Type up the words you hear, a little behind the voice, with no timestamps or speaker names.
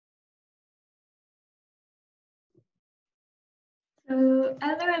Hello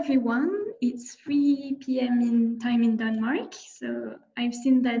everyone, it's 3 p.m. in Denmark. So I've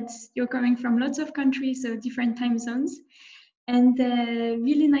seen that you're coming from lots of countries, so different time zones. And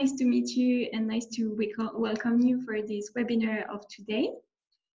really nice to meet you and nice to welcome you for this webinar of today.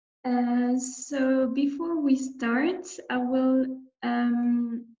 So before we start, I will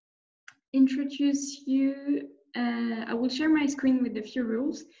introduce you. I will share my screen with a few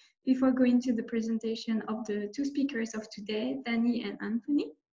rules before going to the presentation of the two speakers of today, Danny and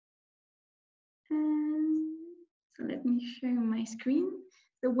Anthony. So let me share my screen.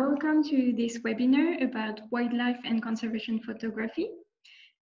 So welcome to this webinar about wildlife and conservation photography.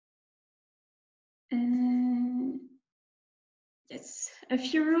 Yes, a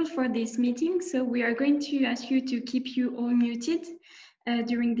few rules for this meeting. So we are going to ask you to keep you all muted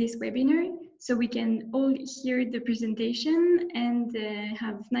during this webinar so we can all hear the presentation and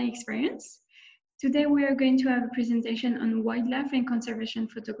have nice experience. Today we are going to have a presentation on wildlife and conservation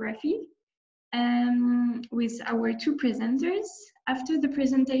photography with our two presenters. After the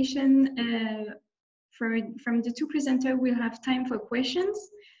presentation from the two presenters, we'll have time for questions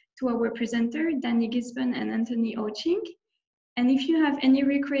to our presenter, Danny Gibson and Anthony Ochieng. And if you have any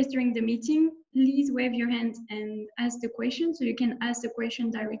requests during the meeting, please wave your hand and ask the question. So you can ask the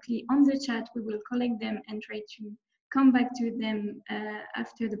question directly on the chat. We will collect them and try to come back to them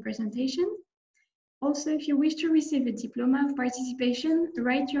after the presentation. Also, if you wish to receive a diploma of participation,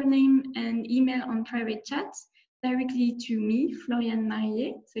 write your name and email on private chat directly to me, Floriane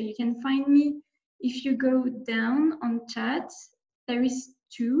Marier. So you can find me if you go down on chat, there is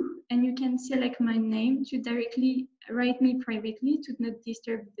two, and you can select my name to directly write me privately to not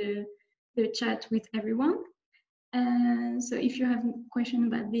disturb the chat with everyone. So if you have a question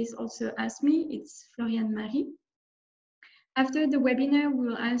about this, also ask me. It's Floriane Marie. After the webinar, we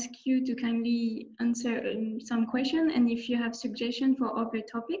will ask you to kindly answer some questions, and if you have suggestions for other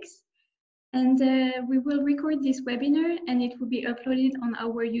topics. And we will record this webinar, and it will be uploaded on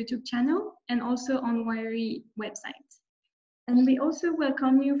our YouTube channel and also on Wiry website. And we also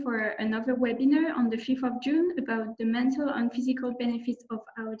welcome you for another webinar on the 5th of June about the mental and physical benefits of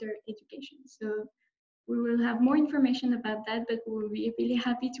outdoor education. So we will have more information about that, but we'll be really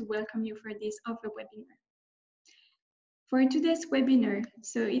happy to welcome you for this other webinar. For today's webinar,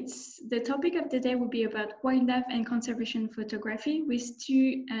 so the topic of the day will be about wildlife and conservation photography with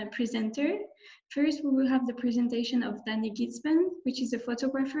two presenters. First, we will have the presentation of Danny Gibson, which is a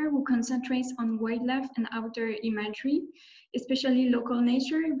photographer who concentrates on wildlife and outdoor imagery, especially local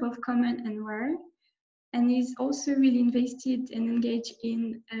nature, both common and rare, and is also really invested and engaged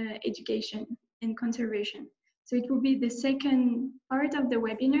in education and conservation. So it will be the second part of the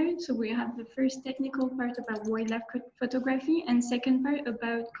webinar. So we have the first technical part about wildlife photography and second part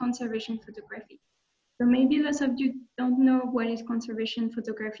about conservation photography. So maybe lots of you don't know what is conservation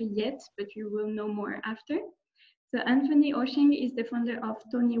photography yet, but you will know more after. So Anthony Ochieng is the founder of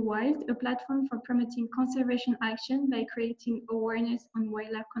Tony Wild, a platform for promoting conservation action by creating awareness on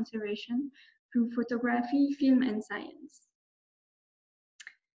wildlife conservation through photography, film, and science.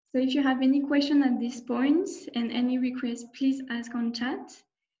 So if you have any question at this point and any requests, please ask on chat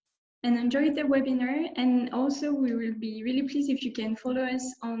and enjoy the webinar. And also we will be really pleased if you can follow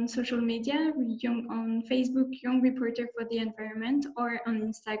us on social media, on Facebook, Young Reporter for the Environment, or on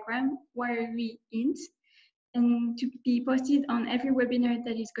Instagram, WiryInt, and to be posted on every webinar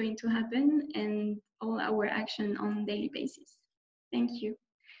that is going to happen and all our action on a daily basis. Thank you.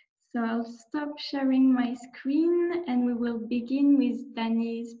 So I'll stop sharing my screen and we will begin with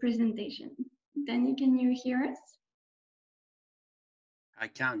Danny's presentation. Danny, can you hear us? I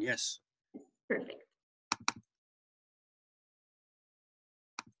can, yes. Perfect.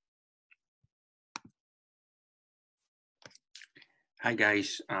 Hi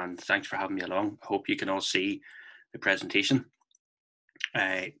guys, and thanks for having me along. I hope you can all see the presentation.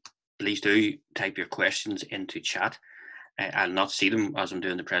 Please do type your questions into chat. I'll not see them as I'm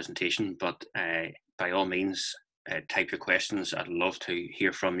doing the presentation, but by all means, type your questions. I'd love to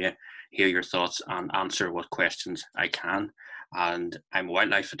hear from you, hear your thoughts, and answer what questions I can. And I'm a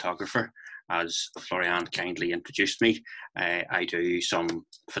wildlife photographer, as Floriane kindly introduced me. I do some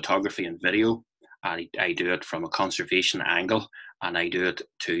photography and video. I do it from a conservation angle, and I do it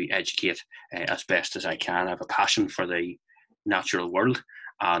to educate as best as I can. I have a passion for the natural world,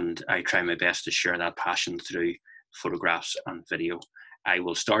 and I try my best to share that passion through photographs and video. I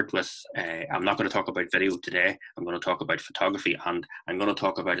will start with, I'm not going to talk about video today, I'm going to talk about photography, and I'm going to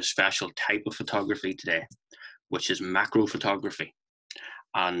talk about a special type of photography today, which is macro photography.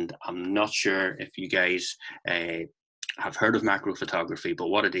 And I'm not sure if you guys have heard of macro photography, but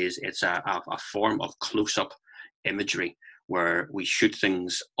what it is, it's a form of close-up imagery where we shoot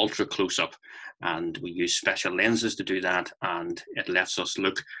things ultra close up, and we use special lenses to do that, and it lets us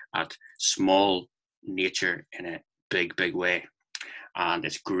look at small nature in a big way. And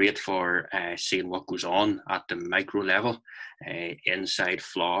it's great for seeing what goes on at the micro level, inside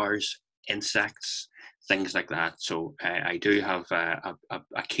flowers, insects, things like that. So I do have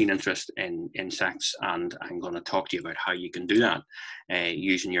a keen interest in insects, and I'm going to talk to you about how you can do that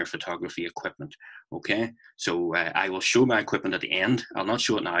using your photography equipment. Okay, so I will show my equipment at the end. I'll not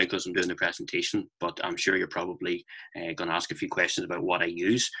show it now because I'm doing the presentation, but I'm sure you're probably going to ask a few questions about what I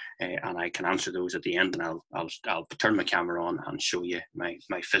use, and I can answer those at the end, and I'll turn my camera on and show you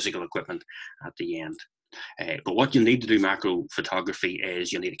my physical equipment at the end. But what you need to do macro photography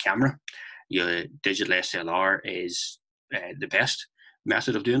is you need a camera. Your digital SLR is the best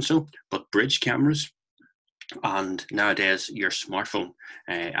method of doing so, but bridge cameras, and nowadays your smartphone.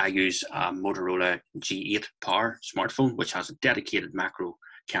 I use a Motorola G8 Power smartphone, which has a dedicated macro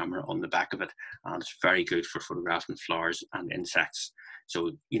camera on the back of it, and it's very good for photographing flowers and insects.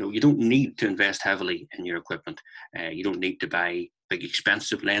 So, you don't need to invest heavily in your equipment. You don't need to buy big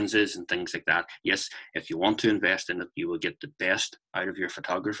expensive lenses and things like that. Yes, if you want to invest in it, you will get the best out of your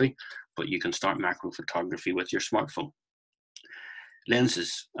photography, but you can start macro photography with your smartphone.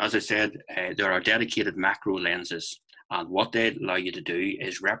 Lenses, as I said, there are dedicated macro lenses, and what they allow you to do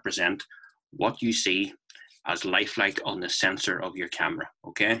is represent what you see as lifelike on the sensor of your camera.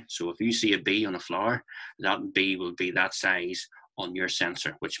 Okay, so if you see a bee on a flower, that bee will be that size on your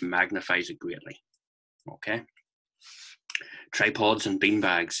sensor, which magnifies it greatly. Okay. Tripods and bean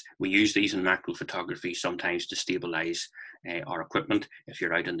bags, we use these in macro photography sometimes to stabilize our equipment. If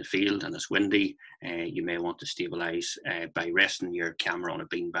you're out in the field and it's windy, you may want to stabilize by resting your camera on a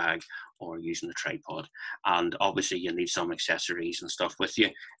bean bag or using a tripod. And obviously you need some accessories and stuff with you,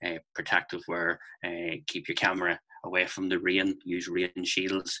 protective wear, keep your camera away from the rain, use rain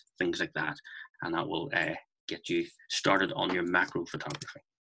shields, things like that, and that will get you started on your macro photography.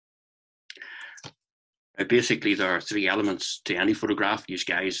 Basically, there are three elements to any photograph. You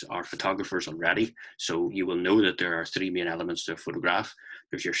guys are photographers already, so you will know that there are three main elements to a photograph.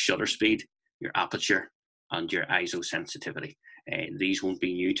 There's your shutter speed, your aperture, and your ISO sensitivity. These won't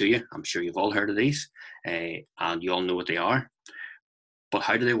be new to you. I'm sure you've all heard of these, and you all know what they are. But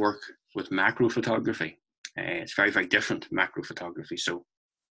how do they work with macro photography? It's very different, macro photography. So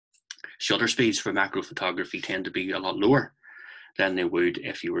shutter speeds for macro photography tend to be a lot lower than they would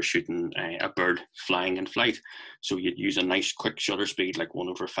if you were shooting a bird flying in flight. So you'd use a nice quick shutter speed like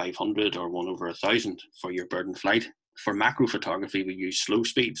 1/500 or 1/1000 for your bird in flight. For macro photography, we use slow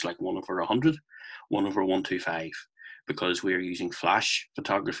speeds like 1/100, 1/125, because we're using flash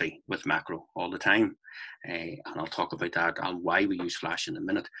photography with macro all the time. And I'll talk about that and why we use flash in a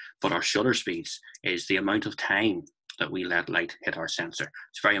minute. But our shutter speeds is the amount of time that we let light hit our sensor.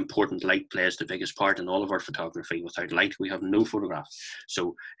 It's very important. Light plays the biggest part in all of our photography. Without light, we have no photograph.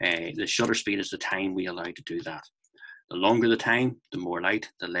 So the shutter speed is the time we allow to do that. The longer the time, the more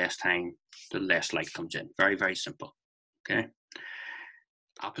light. The less time, the less light comes in. Very simple. Okay.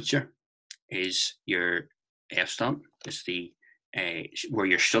 Aperture is your f-stop. It's the where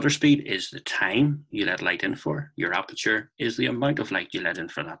your shutter speed is the time you let light in for. Your aperture is the amount of light you let in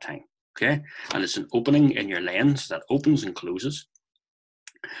for that time. Okay, and it's an opening in your lens that opens and closes,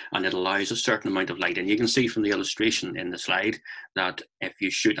 and it allows a certain amount of light. And you can see from the illustration in the slide that if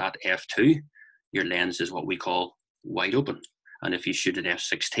you shoot at f2, your lens is what we call wide open, and if you shoot at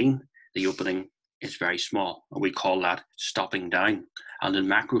f16, the opening is very small, and we call that stopping down. And in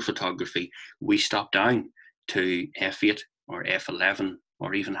macro photography, we stop down to f8 or f11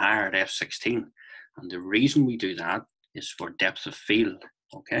 or even higher at f16, and the reason we do that is for depth of field.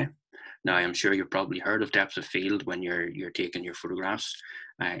 Okay. Now, I'm sure you've probably heard of depth of field when you're taking your photographs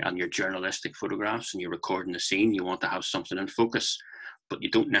and your journalistic photographs and you're recording a scene. You want to have something in focus, but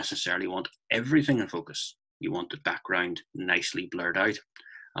you don't necessarily want everything in focus. You want the background nicely blurred out.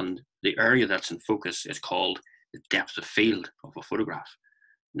 And the area that's in focus is called the depth of field of a photograph.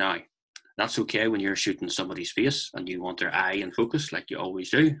 Now, that's okay when you're shooting somebody's face and you want their eye in focus, like you always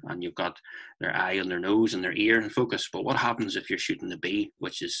do, and you've got their eye and their nose and their ear in focus. But what happens if you're shooting a bee,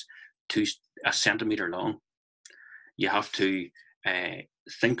 which is a centimeter long? You have to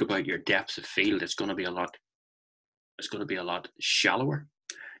think about your depth of field. It's going to be a lot shallower.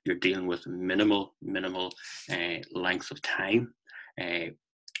 You're dealing with minimal length of time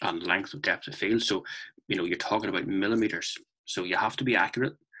and length of depth of field. So you're talking about millimeters. So you have to be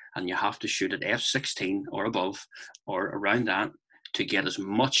accurate, and you have to shoot at f16 or above or around that to get as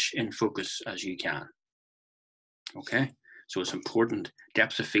much in focus as you can. Okay, so it's important.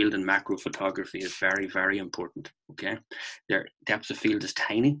 Depth of field in macro photography is very important. okay? Their depth of field is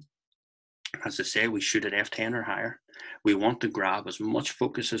tiny. As I say, we shoot at f10 or higher. We want to grab as much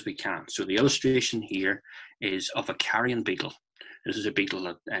focus as we can. So the illustration here is of a carrion beetle. This is a beetle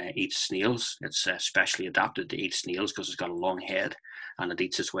that eats snails. It's specially adapted to eat snails because it's got a long head, and it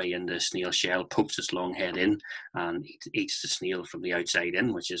eats its way in the snail shell, pokes its long head in, and eats the snail from the outside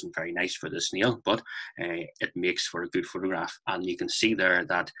in, which isn't very nice for the snail, but it makes for a good photograph. And you can see there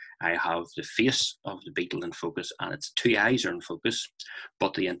that I have the face of the beetle in focus, and its two eyes are in focus,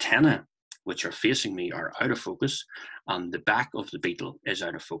 but the antenna, which are facing me, are out of focus, and the back of the beetle is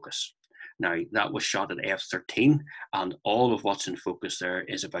out of focus. Now, that was shot at f13, and all of what's in focus there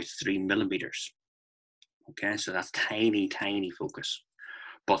is about 3 millimeters. Okay, so that's tiny, tiny focus.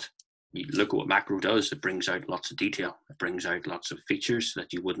 But you look at what macro does, it brings out lots of detail. It brings out lots of features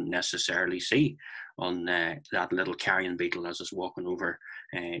that you wouldn't necessarily see on that little carrion beetle as it's walking over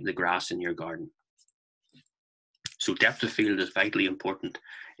the grass in your garden. So depth of field is vitally important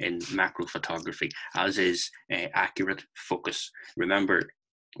in macro photography, as is accurate focus. Remember,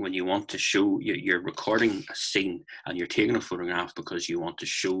 when you want to show, you're recording a scene and you're taking a photograph because you want to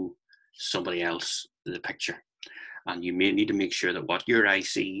show somebody else the picture. And you may need to make sure that what your eye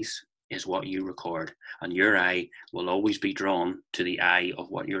sees is what you record. And your eye will always be drawn to the eye of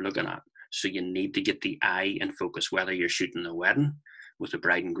what you're looking at. So you need to get the eye in focus, whether you're shooting a wedding with the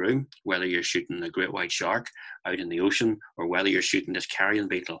bride and groom, whether you're shooting a great white shark out in the ocean, or whether you're shooting this carrion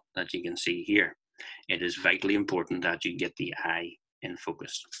beetle that you can see here. It is vitally important that you get the eye in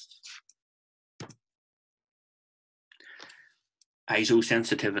focus. ISO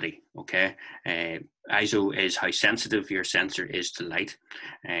sensitivity, okay? ISO is how sensitive your sensor is to light.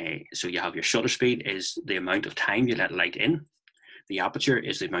 So you have your shutter speed is the amount of time you let light in. The aperture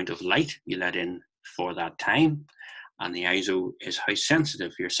is the amount of light you let in for that time. And the ISO is how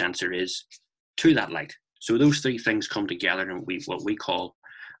sensitive your sensor is to that light. So those three things come together in what we call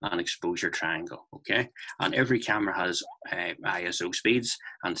an exposure triangle, okay? And every camera has ISO speeds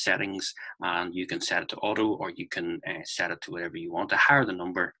and settings, and you can set it to auto, or you can set it to whatever you want. The higher the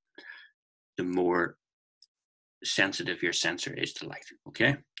number, the more sensitive your sensor is to light,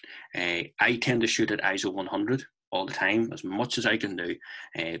 okay? I tend to shoot at ISO 100 all the time, as much as I can do,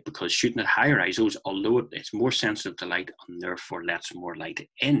 because shooting at higher ISOs, although it's more sensitive to light and therefore lets more light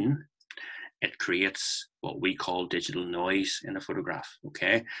in, it creates what we call digital noise in a photograph,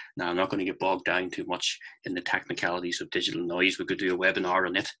 okay? Now, I'm not going to get bogged down too much in the technicalities of digital noise. We could do a webinar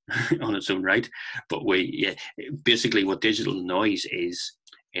on it on its own right. But basically what digital noise is,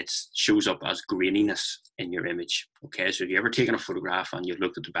 it shows up as graininess in your image, okay? So if you've ever taken a photograph and you've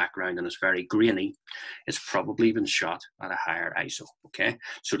looked at the background and it's very grainy, it's probably been shot at a higher ISO, okay?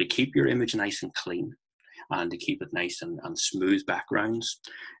 So to keep your image nice and clean, and to keep it nice and smooth backgrounds,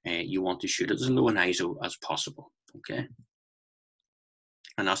 you want to shoot at as low an ISO as possible, okay?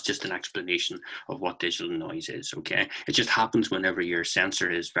 And that's just an explanation of what digital noise is, okay? It just happens whenever your sensor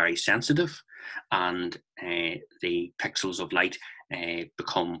is very sensitive and the pixels of light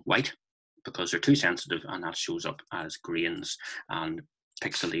become white because they're too sensitive, and that shows up as grains and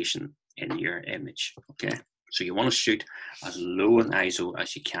pixelation in your image, okay? So you want to shoot as low an ISO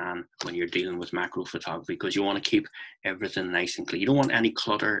as you can when you're dealing with macro photography, because you want to keep everything nice and clean. You don't want any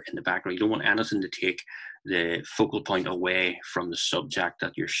clutter in the background. You don't want anything to take the focal point away from the subject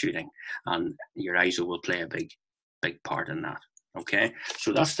that you're shooting. And your ISO will play a big part in that. Okay,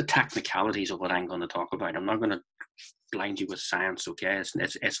 so that's the technicalities of what I'm going to talk about. I'm not going to blind you with science, okay?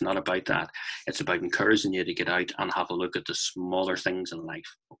 It's not about that. It's about encouraging you to get out and have a look at the smaller things in life,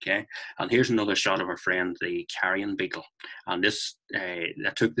 okay? And here's another shot of our friend, the carrion beetle. And this, I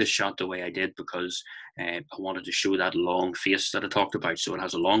took this shot the way I did because I wanted to show that long face that I talked about. So it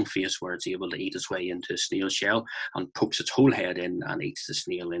has a long face where it's able to eat its way into a snail shell and pokes its whole head in and eats the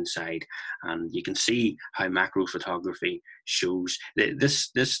snail inside. And you can see how macro photography shows that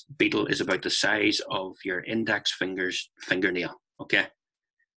this beetle is about the size of your index fingernail, okay?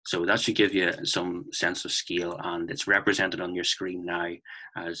 So that should give you some sense of scale, and it's represented on your screen now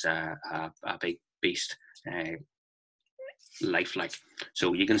as a big beast, lifelike.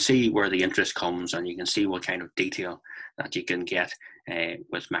 So you can see where the interest comes, and you can see what kind of detail that you can get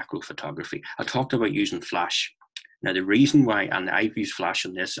with macro photography. I talked about using flash. Now the reason why, and I've used flash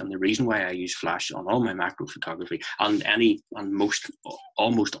on this, and the reason why I use flash on all my macro photography, and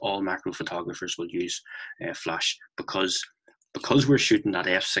almost all macro photographers will use flash, because we're shooting at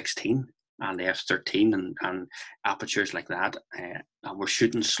f16 and f13 and apertures like that, and we're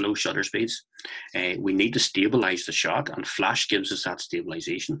shooting slow shutter speeds. We need to stabilize the shot, and flash gives us that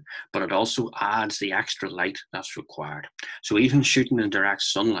stabilization, but it also adds the extra light that's required. So even shooting in direct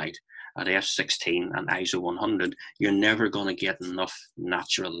sunlight, at f16 and ISO 100, you're never going to get enough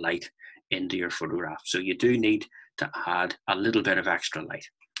natural light into your photograph. So you do need to add a little bit of extra light.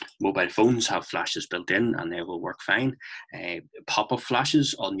 Mobile phones have flashes built in and they will work fine. Pop-up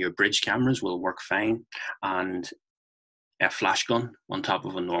flashes on your bridge cameras will work fine, and a flash gun on top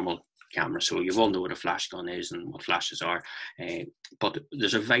of a normal camera. So you all know what a flash gun is and what flashes are, but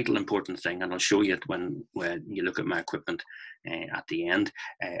there's a vital important thing, and I'll show you it when you look at my equipment at the end,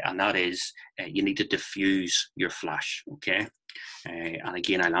 and that is you need to diffuse your flash, okay? And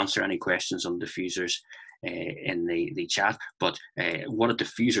again, I'll answer any questions on diffusers in the chat, but what a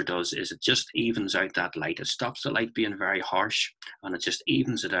diffuser does is it just evens out that light. It stops the light being very harsh, and it just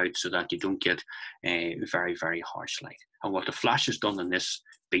evens it out so that you don't get very, very harsh light. And what the flash has done in this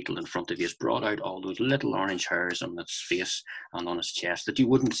beetle in front of you is brought out all those little orange hairs on its face and on its chest that you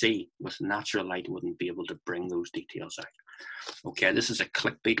wouldn't see with natural light, wouldn't be able to bring those details out. Okay, this is a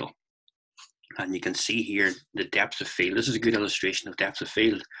click beetle. And you can see here the depth of field. This is a good illustration of depth of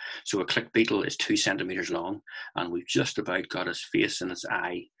field. So a click beetle is 2 centimeters long, and we've just about got his face and his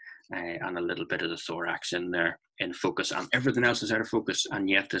eye and a little bit of the thorax in there in focus, and everything else is out of focus, and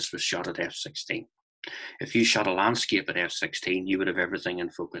yet this was shot at f16. If you shot a landscape at f16, you would have everything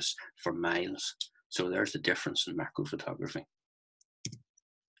in focus for miles. So there's the difference in macro photography.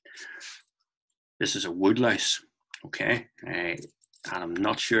 This is a woodlouse, okay? And I'm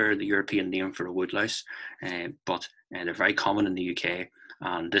not sure the European name for a woodlouse, but they're very common in the UK.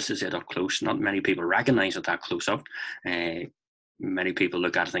 And this is it up close. Not many people recognize it that close up. Many people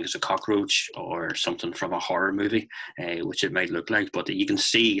look at it, think it's a cockroach or something from a horror movie, which it might look like. But you can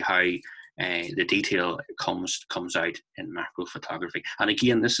see how the detail comes out in macro photography. And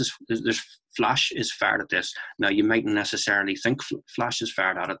again, there's flash is fired at this. Now you mightn't necessarily think flash is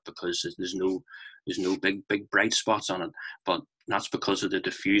fired at it because there's no big bright spots on it, but that's because of the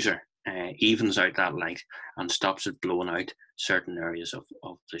diffuser evens out that light and stops it blowing out certain areas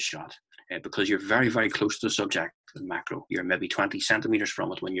of the shot. Because you're very, very close to the subject in macro. You're maybe 20 centimeters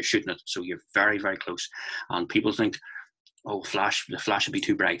from it when you're shooting it, so you're very, very close. And people think, oh, the flash would be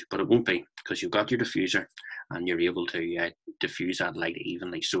too bright, but it won't be, because you've got your diffuser and you're able to diffuse that light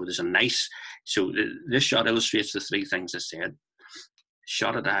evenly. So there's a nice, this shot illustrates the three things I said.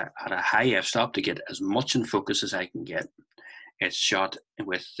 Shot at a high f-stop to get as much in focus as I can get. It's shot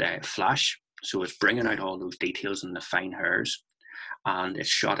with flash, so it's bringing out all those details and the fine hairs. And it's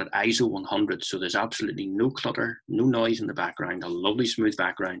shot at ISO 100, so there's absolutely no clutter, no noise in the background, a lovely smooth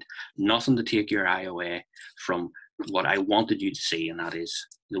background, nothing to take your eye away from what I wanted you to see, and that is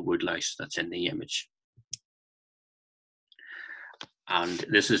the woodlouse that's in the image. And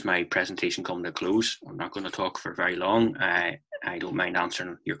this is my presentation coming to a close. I'm not going to talk for very long. I don't mind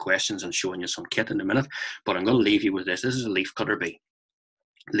answering your questions and showing you some kit in a minute, but I'm going to leave you with this. This is a leafcutter bee.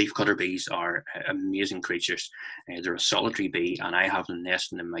 Leafcutter bees are amazing creatures. They're a solitary bee, and I have them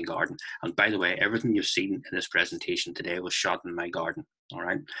nesting in my garden. And by the way, everything you've seen in this presentation today was shot in my garden. All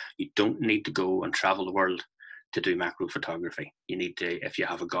right, you don't need to go and travel the world to do macro photography. You need to, if you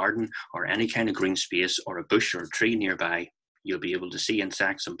have a garden or any kind of green space or a bush or a tree nearby, you'll be able to see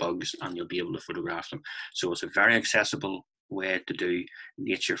insects and bugs, and you'll be able to photograph them. So it's a very accessible way to do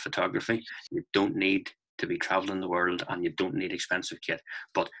nature photography. You don't need to be traveling the world, and you don't need expensive kit.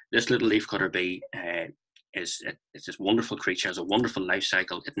 But this little leafcutter bee it's this wonderful creature, has a wonderful life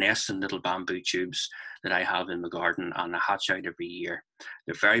cycle. It nests in little bamboo tubes that I have in my garden, and they hatch out every year.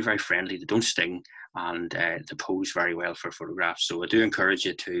 They're very, very friendly, they don't sting, and they pose very well for photographs. So I do encourage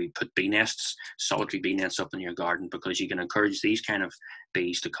you to put bee nests, solitary bee nests up in your garden, because you can encourage these kind of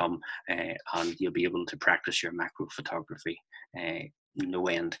bees to come, and you'll be able to practice your macro photography no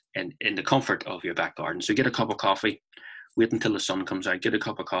end in the comfort of your back garden. So get a cup of coffee, wait until the sun comes out, get a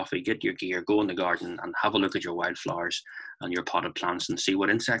cup of coffee, get your gear, go in the garden and have a look at your wildflowers and your potted plants and see what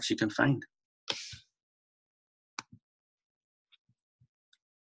insects you can find.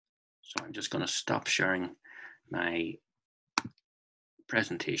 So I'm just going to stop sharing my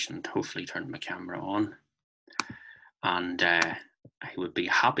presentation and hopefully turn my camera on. And I would be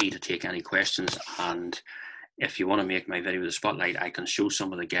happy to take any questions. And if you want to make my video the spotlight, I can show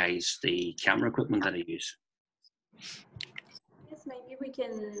some of the guys the camera equipment that I use. Yes, maybe we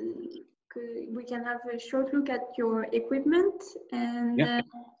can have a short look at your equipment, and yeah.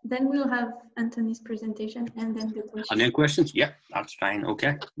 Then we'll have Anthony's presentation and then the questions. And then questions? Yeah, that's fine.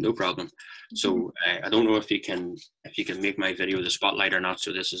 Okay, no problem. So I don't know if you can make my video the spotlight or not.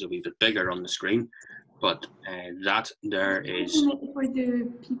 So this is a wee bit bigger on the screen. But that there is... For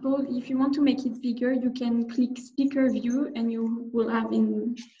the people, if you want to make it bigger, you can click speaker view and you will have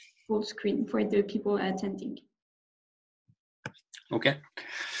in full screen for the people attending. Okay.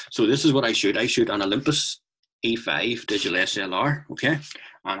 So this is what I shoot. I shoot an Olympus E5 digital SLR, okay?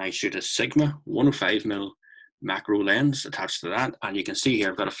 And I shoot a Sigma 105mm macro lens attached to that. And you can see here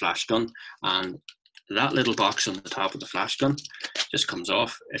I've got a flash gun, and that little box on the top of the flash gun just comes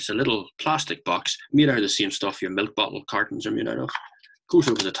off. It's a little plastic box made out of the same stuff your milk bottle cartons are made out of. Goes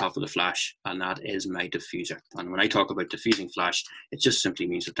over the top of the flash, and that is my diffuser. And when I talk about diffusing flash, it just simply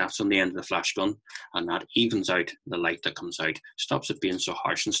means that that's on the end of the flash gun, and that evens out the light that comes out, stops it being so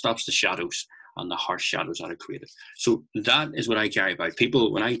harsh, and stops the shadows and the harsh shadows that are created. So that is what I carry about.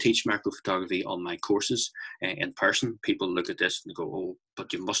 People, when I teach macro photography on my courses in person, people look at this and go, oh,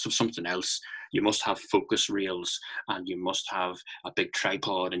 but you must have something else. You must have focus rails, and you must have a big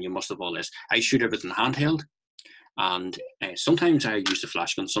tripod, and you must have all this. I shoot everything handheld. And sometimes I use the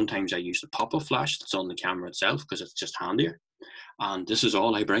flash gun, sometimes I use the pop-up flash that's on the camera itself because it's just handier. And this is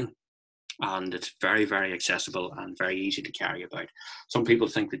all I bring. And it's very, very accessible and very easy to carry about. Some people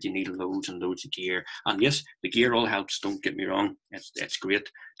think that you need loads and loads of gear. And yes, the gear all helps, don't get me wrong. It's great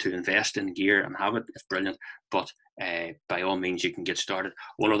to invest in gear and have it, it's brilliant. But by all means, you can get started.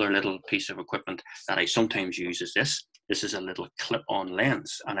 One other little piece of equipment that I sometimes use is this. This is a little clip-on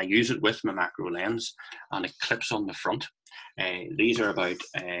lens, and I use it with my macro lens, and it clips on the front. These are about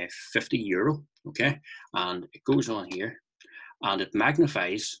 €50, okay? And it goes on here, and it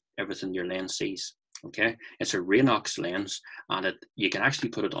magnifies everything your lens sees, okay? It's a Raynox lens, and you can actually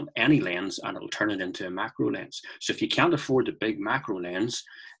put it on any lens, and it'll turn it into a macro lens. So if you can't afford the big macro lens,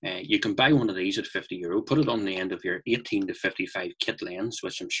 you can buy one of these at €50, put it on the end of your 18 to 55 kit lens,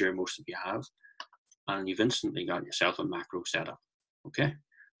 which I'm sure most of you have, and you've instantly got yourself a macro setup, okay?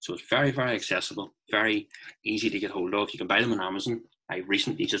 So it's very, very accessible, very easy to get hold of. You can buy them on Amazon. I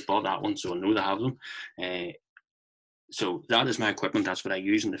recently just bought that one, so I know they have them. So that is my equipment. That's what I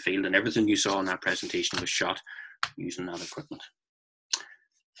use in the field, and everything you saw in that presentation was shot using that equipment.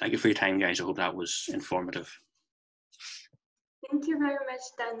 Thank you for your time, guys. I hope that was informative. Thank you very much,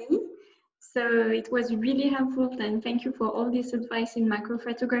 Danny. So it was really helpful, and thank you for all this advice in macro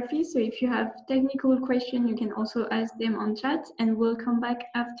photography. So if you have technical questions, you can also ask them on chat, and we'll come back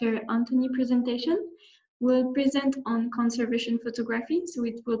after Anthony's presentation. We'll present on conservation photography, so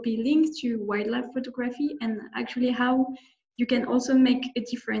it will be linked to wildlife photography and actually how you can also make a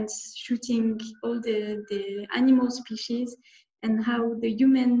difference shooting all the animal species, and how the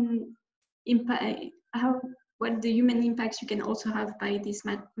human impact, what the human impacts you can also have by these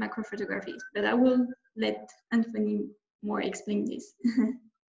macro photographies. But I will let Anthony more explain this.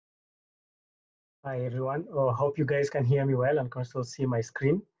 Hi everyone, hope you guys can hear me well and can also see my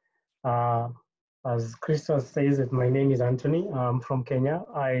screen. As Crystal says, that my name is Anthony. I'm from Kenya.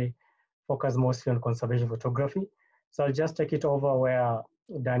 I focus mostly on conservation photography. So I'll just take it over where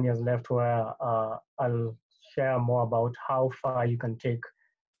Danny has left, where I'll share more about how far you can take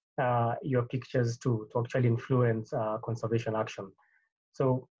your pictures to actually influence conservation action.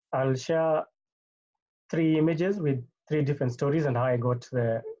 So I'll share 3 images with 3 different stories and how I got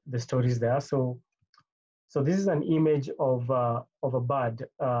the stories there. So this is an image of a bird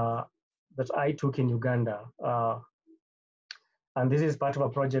that I took in Uganda. And this is part of a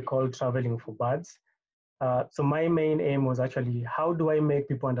project called Traveling for Birds. So my main aim was actually, how do I make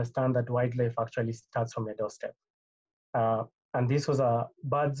people understand that wildlife actually starts from your doorstep? And this was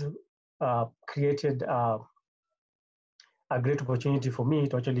birds created a great opportunity for me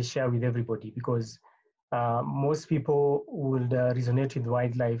to actually share with everybody, because most people would resonate with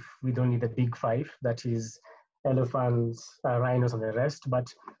wildlife with only the big 5, that is elephants, rhinos, and the rest. But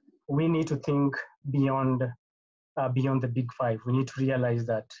we need to think beyond the big 5. We need to realize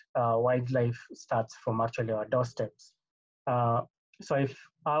that wildlife starts from actually our doorsteps. So if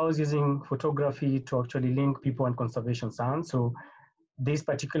I was using photography to actually link people and conservation science, so this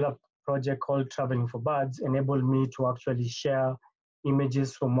particular project called Traveling for Birds enabled me to actually share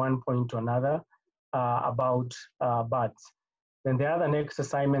images from one point to another about birds. Then the other next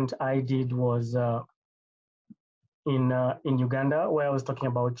assignment I did was in Uganda, where I was talking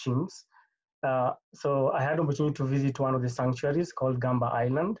about chimps. So I had an opportunity to visit one of the sanctuaries called Gamba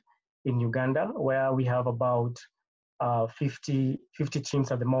Island in Uganda, where we have about 50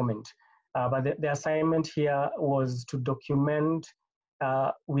 chimps at the moment. But the assignment here was to document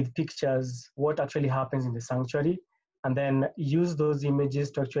with pictures what actually happens in the sanctuary, and then use those images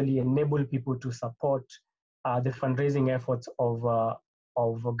to actually enable people to support the fundraising efforts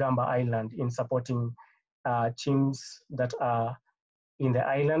of Gamba Island in supporting chimps that are in the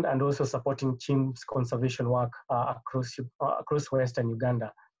island, and also supporting chimps conservation work across Western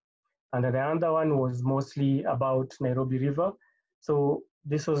Uganda. And the other one was mostly about Nairobi River. So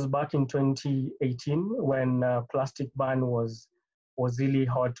this was back in 2018 when plastic ban was was really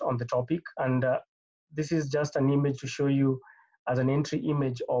hot on the topic. And this is just an image to show you as an entry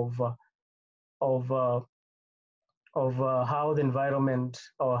image of how the environment,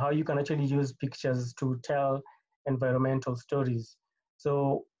 or how you can actually use pictures to tell environmental stories.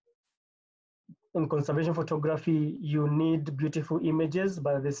 So in conservation photography, you need beautiful images,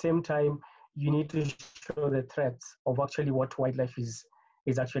 but at the same time, you need to show the threats of actually what wildlife is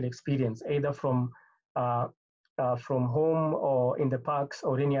actually experienced, either from home or in the parks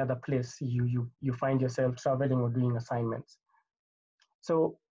or any other place you find yourself traveling or doing assignments.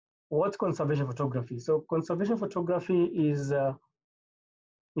 So what's conservation photography? So conservation photography is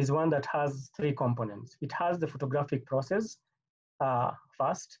one that has three components. It has the photographic process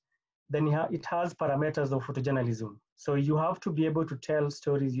first, then it has parameters of photojournalism. So you have to be able to tell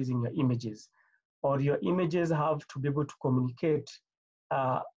stories using your images, or your images have to be able to communicate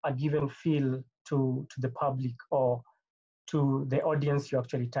a given feel to the public or to the audience you're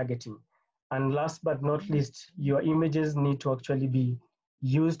actually targeting. And last but not least, your images need to actually be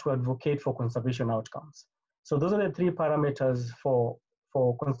used to advocate for conservation outcomes. So those are the three parameters for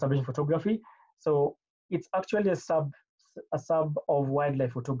conservation photography. So it's actually a sub of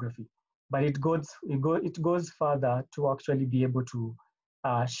wildlife photography, but it goes further to actually be able to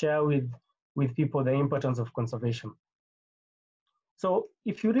share with people the importance of conservation. So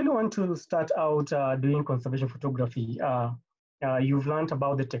if you really want to start out doing conservation photography, you've learned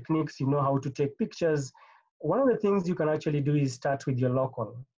about the techniques, you know how to take pictures. One of the things you can actually do is start with your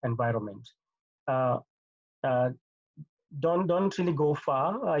local environment. Don't really go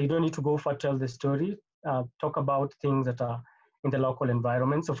far. You don't need to go far to tell the story. Talk about things that are in the local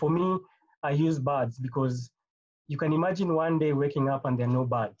environment. So for me, I use birds because you can imagine one day waking up and there are no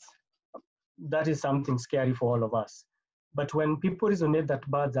birds. That is something scary for all of us. But when people resonate that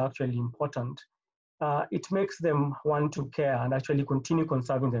birds are actually important, it makes them want to care and actually continue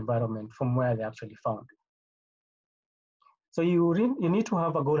conserving the environment from where they're actually found. So you need to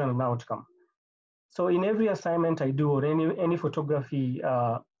have a goal and an outcome. So in every assignment I do, or any photography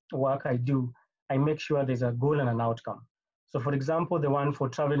work I do, I make sure there's a goal and an outcome. So for example, the one for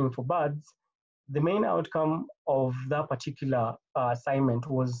traveling for birds, the main outcome of that particular assignment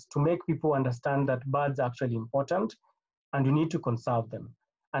was to make people understand that birds are actually important and you need to conserve them.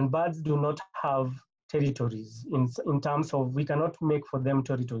 And birds do not have territories in terms of, we cannot make for them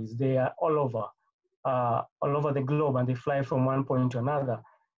territories. They are all over the globe, and they fly from one point to another.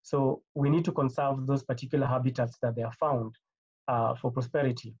 So we need to conserve those particular habitats that they are found for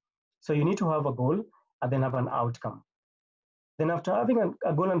prosperity. So you need to have a goal and then have an outcome. Then after having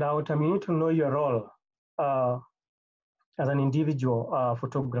a goal and outcome, you need to know your role as an individual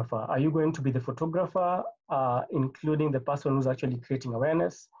photographer. Are you going to be the photographer, including the person who's actually creating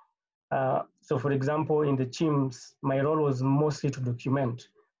awareness? So for example, in the chimps, my role was mostly to document.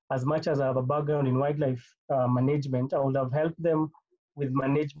 As much as I have a background in wildlife management, I would have helped them with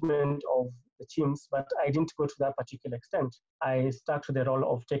management of the chimps, but I didn't go to that particular extent. I stuck to the role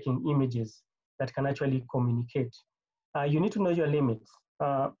of taking images that can actually communicate. You need to know your limits.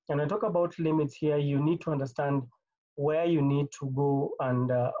 And I talk about limits here, you need to understand where you need to go and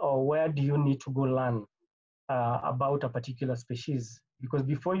or where do you need to go learn about a particular species. Because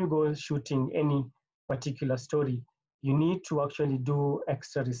before you go shooting any particular story, you need to actually do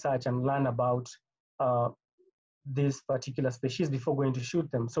extra research and learn about this particular species before going to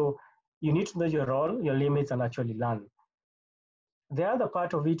shoot them. So you need to know your role, your limits, and actually learn. The other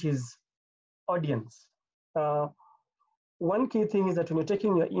part of it is audience. One key thing is that when you're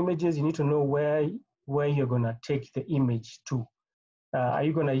taking your images, you need to know where you're going to take the image to. Are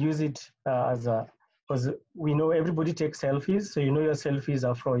you going to use it because we know everybody takes selfies, so you know your selfies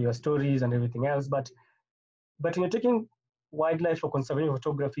are for your stories and everything else, but when you're taking wildlife for conservation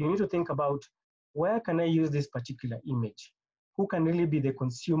photography, you need to think about, where can I use this particular image? Who can really be the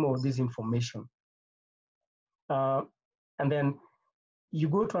consumer of this information? And then you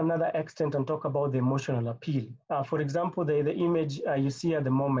go to another extent and talk about the emotional appeal. For example, the image you see at the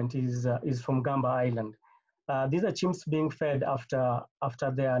moment is from Gamba Island. These are chimps being fed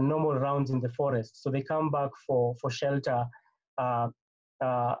after their normal rounds in the forest. So they come back for shelter at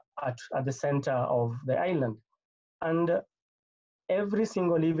the center of the island. And every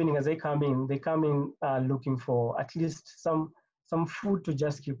single evening as they come in looking for at least some food to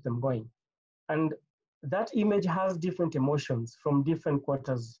just keep them going. And that image has different emotions from different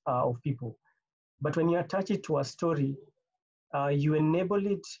quarters of people. But when you attach it to a story, you enable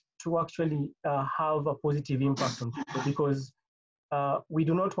it to actually have a positive impact on people, because we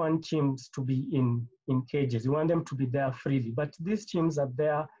do not want chimps to be in cages. We want them to be there freely. But these chimps are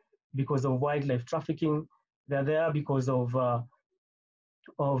there because of wildlife trafficking. They're there because of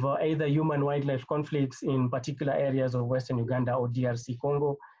of either human-wildlife conflicts in particular areas of Western Uganda or DRC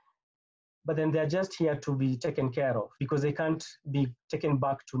Congo. But then they're just here to be taken care of because they can't be taken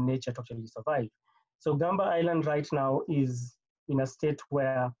back to nature to actually survive. So Gamba Island right now is in a state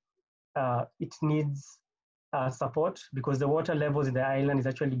where it needs support because the water levels in the island is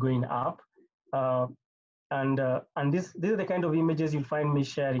actually going up. And these are the kind of images you'll find me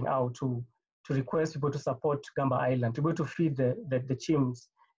sharing out to request people to support Gamba Island, to go to feed the chimps,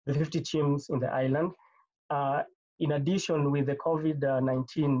 the 50 chimps in the island. In addition, with the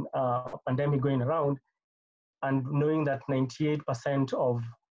COVID-19 pandemic going around, and knowing that 98% of,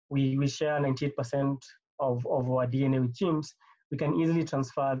 we share 98% of our DNA with chimps, we can easily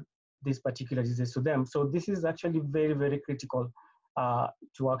transfer this particular disease to them. So this is actually very, very critical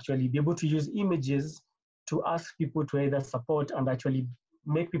to actually be able to use images to ask people to either support and actually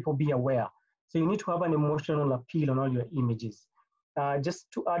make people be aware. So you need to have an emotional appeal on all your images.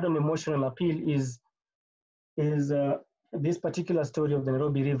 Just to add on emotional appeal is this particular story of the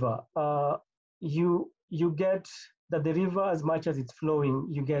Nairobi River. You get that the river, as much as it's flowing,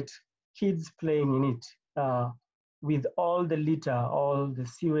 you get kids playing in it with all the litter, all the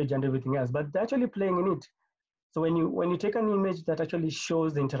sewage and everything else, but they're actually playing in it. So when you take an image that actually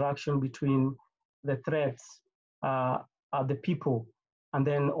shows the interaction between the threats, the people, and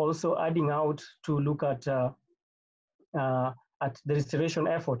then also adding out to look at the restoration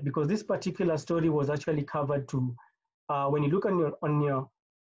effort, because this particular story was actually covered to, when you look on your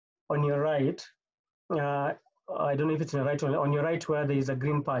right, I don't know if it's on your right, on your right where there is a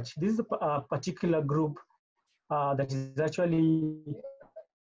green patch. This is a particular group that is actually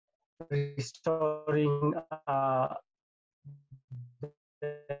restoring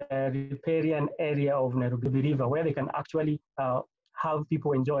the riparian area of Nairobi River, where they can actually have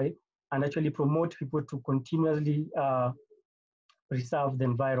people enjoy and actually promote people to continuously preserve the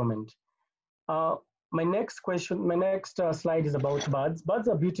environment. My next slide is about birds. Birds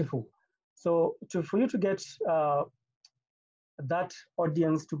are beautiful. So for you to get that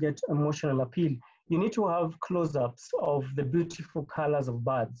audience to get emotional appeal, you need to have close-ups of the beautiful colors of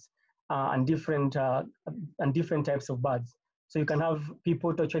birds and different types of birds. So you can have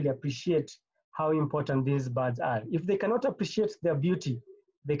people to actually appreciate how important these birds are. If they cannot appreciate their beauty,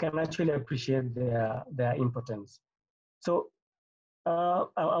 they can actually appreciate their importance. So I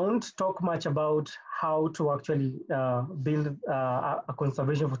won't talk much about how to actually build a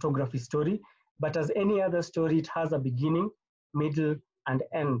conservation photography story, but as any other story, it has a beginning, middle, and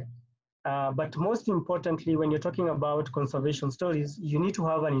end. But most importantly, when you're talking about conservation stories, you need to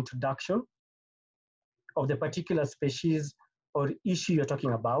have an introduction of the particular species or issue you're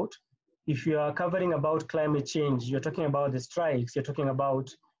talking about. If you are covering about climate change, you're talking about the strikes, you're talking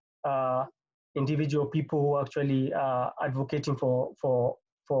about individual people who are actually advocating for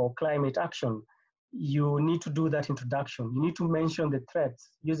climate action, you need to do that introduction. You need to mention the threats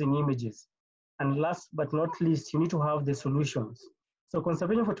using images. And last but not least, you need to have the solutions. So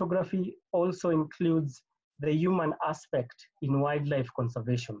conservation photography also includes the human aspect in wildlife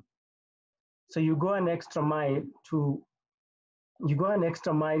conservation. So you go an extra mile to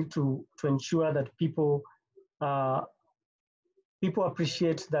ensure that people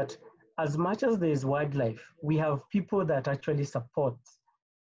appreciate that as much as there is wildlife, we have people that actually support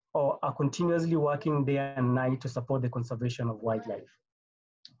or are continuously working day and night to support the conservation of wildlife.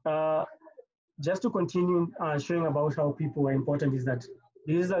 Just to continue showing about how people are important is that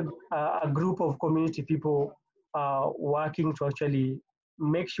this is a group of community people working to actually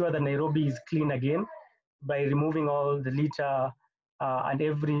make sure that Nairobi is clean again by removing all the litter and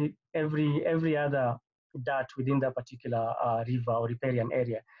every other dirt within that particular river or riparian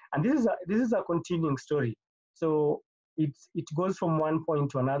area. And this is a continuing story. So it goes from one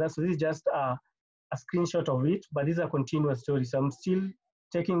point to another. So this is just a screenshot of it, but this is a continuous story. So I'm still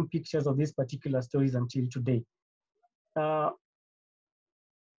taking pictures of these particular stories until today. Talking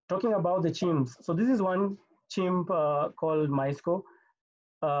about the chimps. So this is one chimp called Maisco.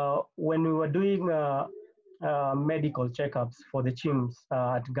 When we were doing medical checkups for the chimps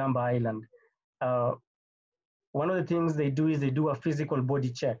at Gamba Island, one of the things they do is they do a physical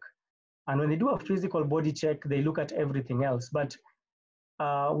body check. And when they do a physical body check, they look at everything else. But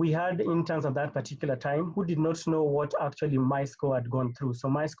we had interns at that particular time who did not know what actually Maisco had gone through. So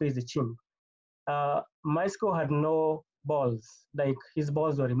Maisco is a chimp. Maisco had no balls, like his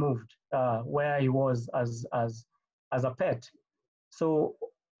balls were removed where he was as a pet. So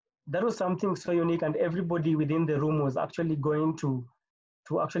that was something so unique, and everybody within the room was actually going to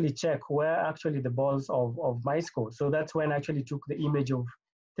actually check where actually the balls of Maisco. So that's when I actually took the image of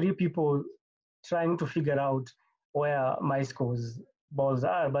 3 people trying to figure out where Maisco's balls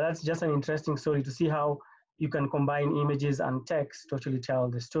are, but that's just an interesting story to see how you can combine images and text to actually tell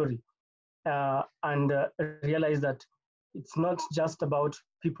the story. And realize that it's not just about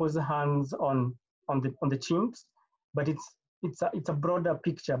people's hands on the chimps, but it's a broader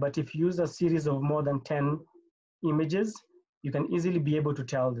picture. But if you use a series of more than 10 images, you can easily be able to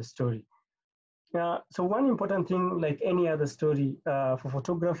tell the story. So one important thing, like any other story for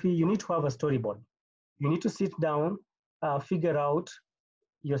photography, you need to have a storyboard. You need to sit down, figure out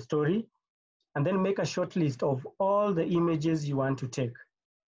your story, and then make a short list of all the images you want to take.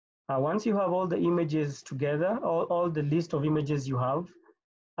 Once you have all the images together, all the list of images you have,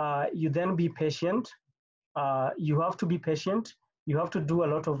 you then be patient. You have to be patient. You have to do a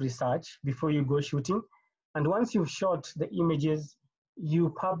lot of research before you go shooting. And once you've shot the images, you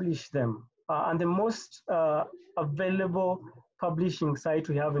publish them. And the most available publishing site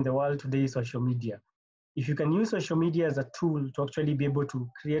we have in the world today is social media. If you can use social media as a tool to actually be able to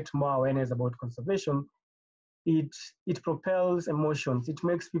create more awareness about conservation, it propels emotions. It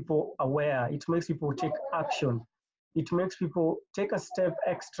makes people aware. It makes people take action. It makes people take a step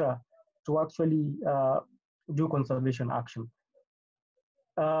extra to actually do conservation action.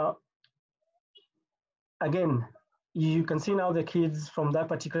 Again, you can see now the kids from that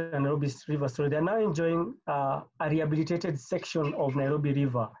particular Nairobi River story, they're now enjoying a rehabilitated section of Nairobi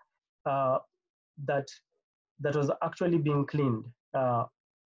River that was actually being cleaned.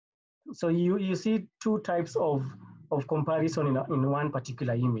 So you see two types of comparison in one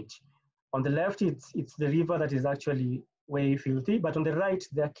particular image. On the left, it's the river that is actually way filthy, but on the right,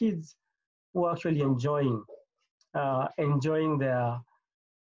 there are kids who are actually enjoying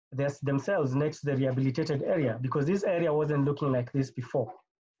themselves next to the rehabilitated area, because this area wasn't looking like this before.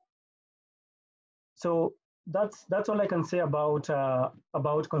 So that's all I can say about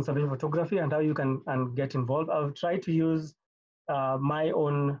conservation photography and how you can get involved. I've tried to use my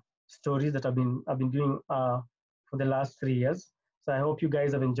own stories that I've been doing for the last 3 years. So I hope you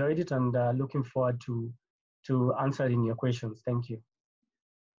guys have enjoyed it, and looking forward to answering your questions. Thank you.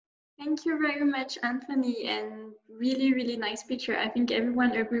 Thank you very much, Anthony, and really, really nice picture. I think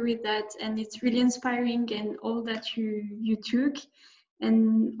everyone agree with that, and it's really inspiring, and all that you took,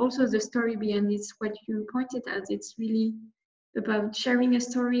 and also the story behind it's what you pointed out. It's really about sharing a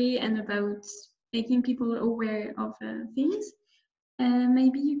story and about making people aware of things.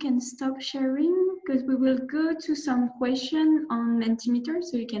 Maybe you can stop sharing, because we will go to some question on Mentimeter,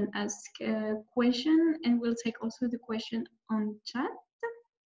 so you can ask a question, and we'll take also the question on chat.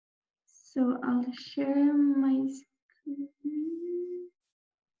 So I'll share my screen.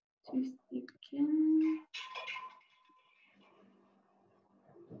 2 seconds.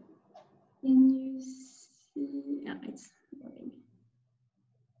 Can you see? Yeah, it's loading.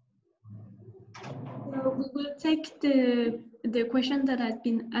 So we will take the question that has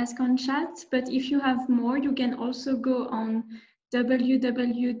been asked on chat, but if you have more, you can also go on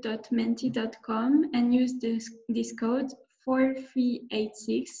www.menti.com and use this code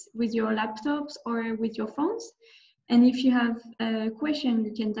 4386 with your laptops or with your phones. And if you have a question,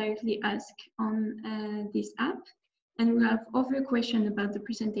 you can directly ask on this app. And we'll have other questions about the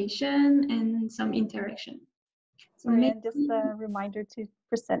presentation and some interaction. So sorry, and just a reminder to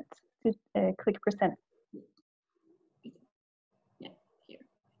click present. Yeah, here.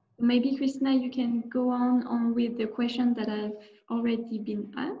 Maybe Christina, you can go on with the question that have already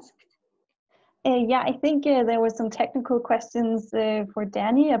been asked. Yeah, I think there were some technical questions for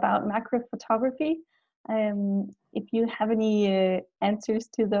Danny about macro photography. If you have any answers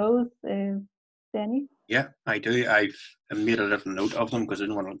to those, Danny? Yeah, I do. I've made a little note of them because I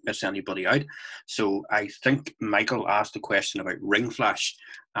didn't want to miss anybody out. So I think Michael asked a question about ring flash,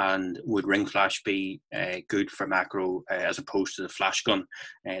 and would ring flash be good for macro as opposed to the flash gun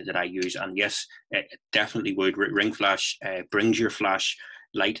that I use? And yes, it definitely would. Ring flash brings your flash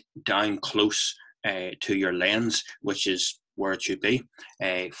light down close to your lens, which is where it should be.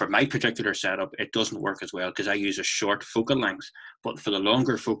 For my particular setup, it doesn't work as well because I use a short focal length, but for the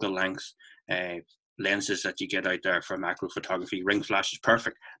longer focal length lenses that you get out there for macro photography, ring flash is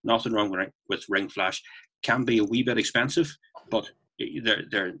perfect. Nothing wrong with ring flash. Can be a wee bit expensive, but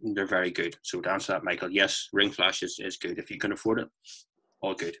they're very good. So to answer that, Michael, yes, ring flash is good if you can afford it.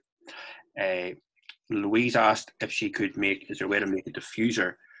 All good. Louise asked if she could is there a way to make a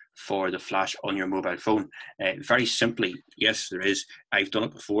diffuser for the flash on your mobile phone? Very simply, yes, there is. I've done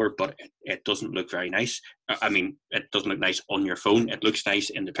it before, but it doesn't look very nice. I mean, it doesn't look nice on your phone. It looks nice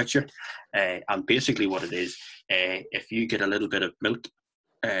in the picture. And basically what it is, if you get a little bit of milk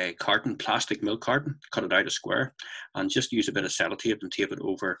carton, plastic milk carton, cut it out a square, and just use a bit of sellotape and tape it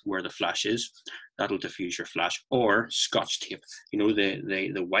over where the flash is. That'll diffuse your flash. Or Scotch tape, you know,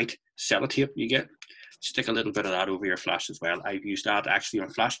 the white sellotape you get. Stick a little bit of that over your flash as well. I've used that actually on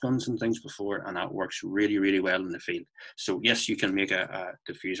flash guns and things before, and that works really, really well in the field. So yes, you can make a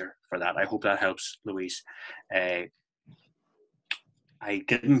diffuser for that. I hope that helps, Louise. I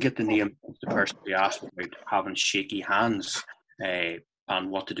didn't get the name of the person who asked about having shaky hands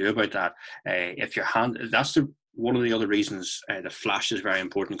and what to do about that. If your hand, that's one of the other reasons the flash is very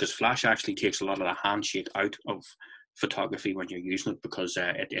important, because flash actually takes a lot of the handshake out of photography when you're using it, because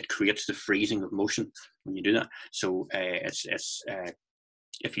it creates the freezing of motion when you do that. So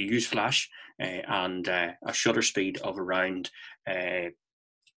if you use flash and a shutter speed of around a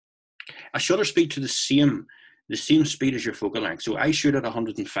shutter speed to the same speed as your focal length. So I shoot at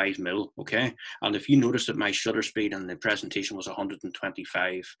 105 mil, okay? And if you notice that my shutter speed in the presentation was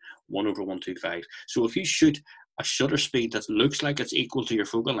 125, 1/125. So if you shoot a shutter speed that looks like it's equal to your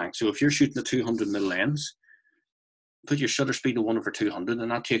focal length, so if you're shooting a 200 mil lens, put your shutter speed to 1/200,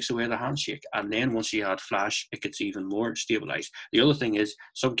 and that takes away the handshake. And then once you add flash, it gets even more stabilized. The other thing is,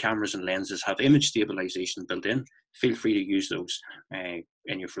 some cameras and lenses have image stabilization built in. Feel free to use those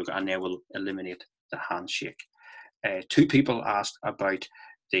in your photo, and they will eliminate the handshake. Two people asked about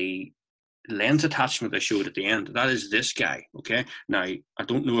the lens attachment I showed at the end. That is this guy, okay? Now, I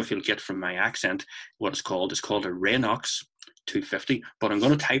don't know if you'll get from my accent what it's called. It's called a Renox 250, but I'm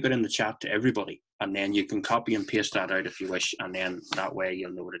going to type it in the chat to everybody, and then you can copy and paste that out if you wish, and then that way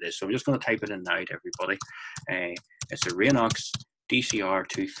you'll know what it is. So I'm just going to type it in now to everybody. It's a Renox DCR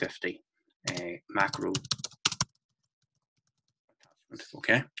 250 macro attachment,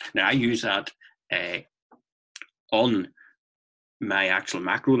 okay? Now, I use that on my actual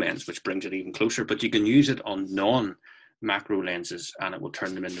macro lens, which brings it even closer, but you can use it on non-macro lenses and it will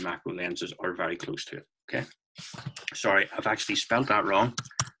turn them into macro lenses or very close to it, okay? Sorry, I've actually spelled that wrong.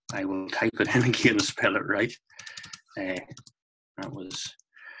 I will type it in again and spell it right. That was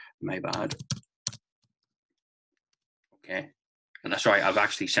my bad. Okay. And sorry, I've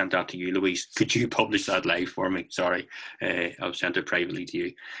actually sent that to you, Louise. Could you publish that live for me? Sorry, I've sent it privately to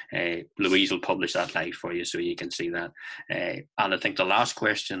you. Louise will publish that live for you so you can see that. And I think the last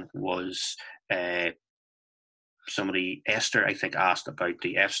question was somebody, Esther, I think, asked about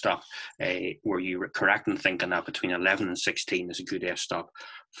the f-stop. Were you correct in thinking that between 11 and 16 is a good f-stop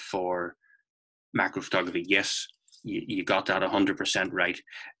for macro photography? Yes, you got that 100% right.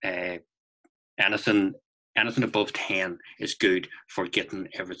 Anything above 10 is good for getting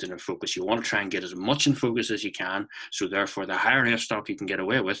everything in focus. You want to try and get as much in focus as you can. So therefore, the higher f-stop you can get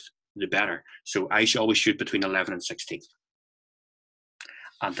away with, the better. So I should always shoot between 11 and 16.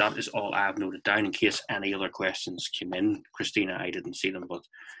 And that is all I have noted down in case any other questions came in. Christina, I didn't see them, but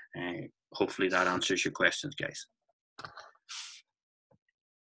hopefully that answers your questions, guys.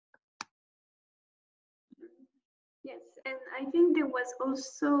 Yes, and I think there was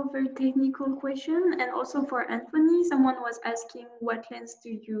also a very technical question, and also for Anthony, someone was asking what lens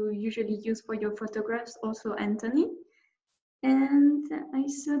do you usually use for your photographs, also Anthony. And I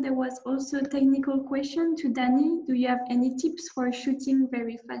saw there was also a technical question to Danny. Do you have any tips for shooting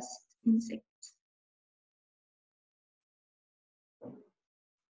very fast insects?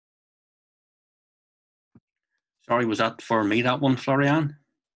 Sorry, was that for me, that one, Florian?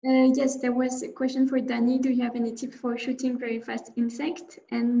 Yes, there was a question for Danny. Do you have any tips for shooting very fast insect?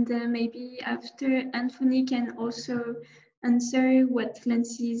 And maybe after Anthony can also answer what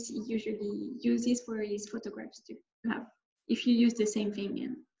lenses he usually uses for his photographs to have, if you use the same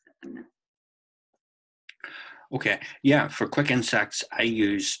thing. And okay, yeah, for quick insects, I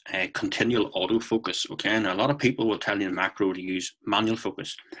use continual autofocus, okay? And a lot of people will tell you in macro to use manual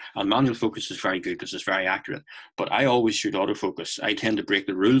focus. And manual focus is very good because it's very accurate. But I always shoot autofocus. I tend to break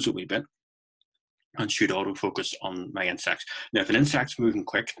the rules a wee bit and shoot autofocus on my insects. Now, if an insect's moving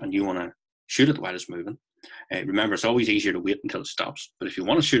quick and you want to shoot it while it's moving, remember, it's always easier to wait until it stops. But if you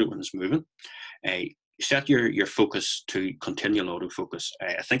want to shoot it when it's moving, set your focus to continual autofocus.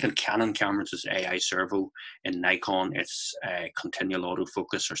 I think in Canon cameras it's AI servo. In Nikon it's continual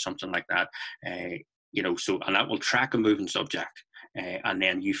autofocus or something like that. You know, so, and that will track a moving subject, and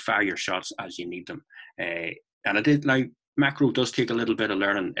then you fire your shots as you need them. And it did, like, macro does take a little bit of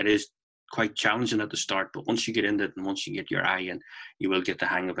learning. It is quite challenging at the start, but once you get into it and once you get your eye in, you will get the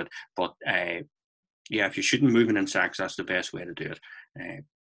hang of it. But yeah, if you're shooting moving insects, that's the best way to do it.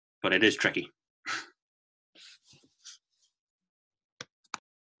 But it is tricky.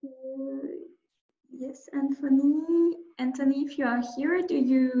 Yes, Anthony, if you are here, do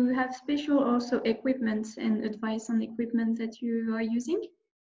you have special also equipment and advice on equipment that you are using?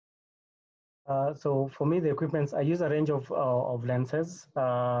 So for me, the equipments, I use a range of lenses.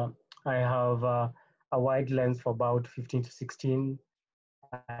 I have a wide lens for about 15 to 16.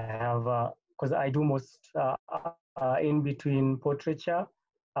 I have, because I do most in between portraiture,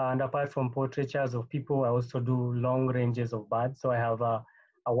 and apart from portraitures of people, I also do long ranges of birds. So I have a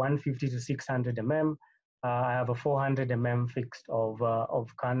 150 to 600 mm. I have a 400 mm fixed of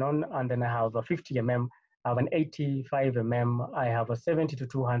Canon, and then I have a 50 mm. I have an 85 mm. I have a 70 to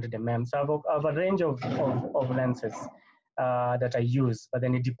 200 mm. So I have a range of lenses that I use, but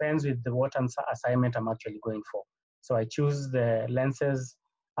then it depends with what assignment I'm actually going for. So I choose the lenses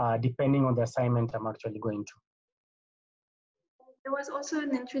depending on the assignment I'm actually going to. There was also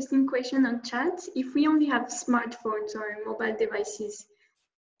an interesting question on chat. If we only have smartphones or mobile devices,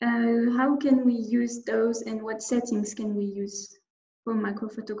 how can we use those and what settings can we use for macro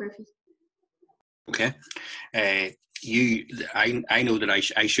photography? Okay. I know that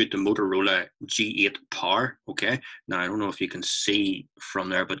I shoot the Motorola G8 Power. Okay. Now I don't know if you can see from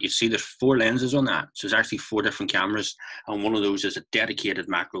there, but you see there's 4 lenses on that. So there's actually 4 different cameras, and one of those is a dedicated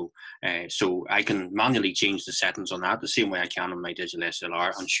macro. So I can manually change the settings on that the same way I can on my digital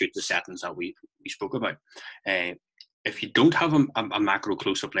SLR and shoot the settings that we spoke about. If you don't have a macro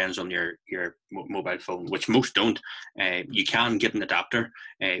close-up lens on your mobile phone, which most don't, you can get an adapter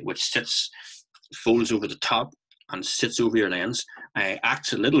which folds over the top and sits over your lens.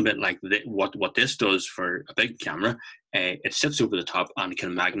 Acts a little bit like what this does for a big camera. It sits over the top and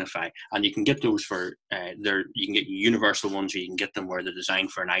can magnify, and you can get those for you can get universal ones, or you can get them where they're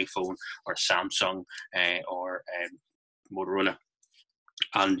designed for an iPhone or a Samsung or Motorola.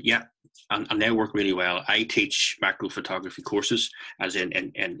 And yeah, and they work really well. I teach macro photography courses, as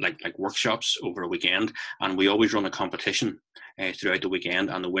in like workshops over a weekend, and we always run a competition throughout the weekend,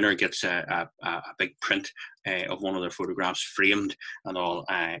 and the winner gets a big print of one of their photographs framed and all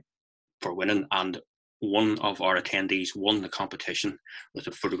for winning. And one of our attendees won the competition with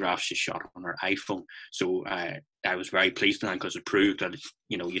the photographs she shot on her iPhone. So I was very pleased with that, because it proved that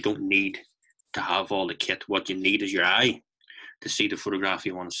you don't need to have all the kit. What you need is your eye to see the photograph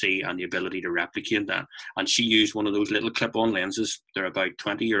you want to see and the ability to replicate that. And she used one of those little clip-on lenses. They're about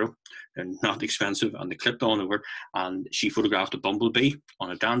 €20. They're not expensive, and they clipped on over, and she photographed a bumblebee on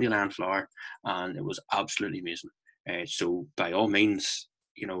a dandelion flower, and it was absolutely amazing. So by all means,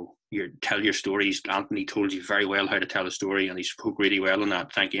 tell your stories. Anthony told you very well how to tell a story, and he spoke really well on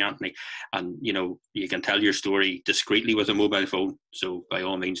that. Thank you, Anthony. And you can tell your story discreetly with a mobile phone. So by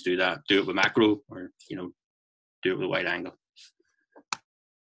all means, do that. Do it with macro, or do it with a wide angle.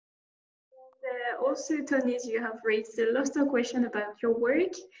 Also, tiniest, you have raised a lot of questions about your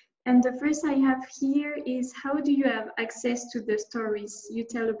work. And the first I have here is, how do you have access to the stories you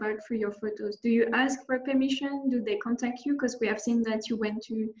tell about through your photos? Do you ask for permission? Do they contact you? Because we have seen that you went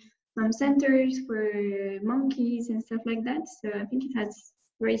to some centers for monkeys and stuff like that. So I think it has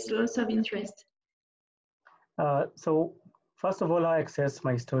raised lots of interest. So first of all, I access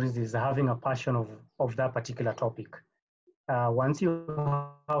my stories is having a passion of that particular topic. Once you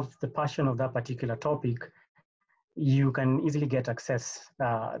have the passion of that particular topic, you can easily get access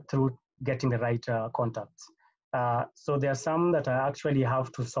through getting the right contacts. So there are some that I actually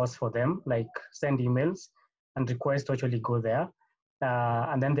have to source for them, like send emails and request to actually go there.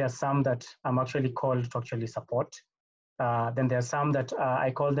 And then there are some that I'm actually called to actually support. Then there are some that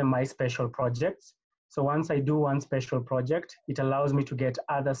I call them my special projects. So once I do one special project, it allows me to get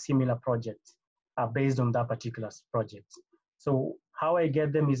other similar projects based on that particular project. So how I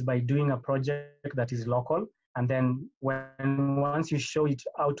get them is by doing a project that is local, and then once you show it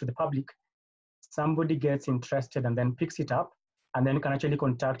out to the public, somebody gets interested and then picks it up, and then can actually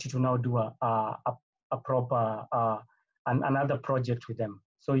contact you to now do a proper another project with them.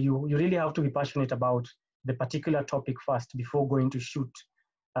 So you really have to be passionate about the particular topic first before going to shoot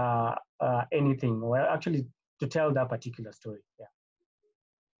anything, or actually to tell that particular story. Yeah.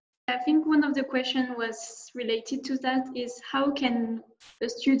 I think one of the questions was related to that, is how can a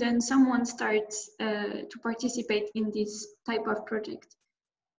student, someone start to participate in this type of project?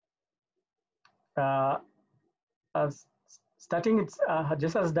 Starting, it's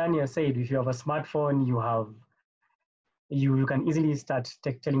just as Dania said, if you have a smartphone, you can easily start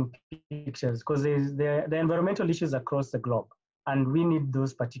telling pictures, because the environmental issues across the globe, and we need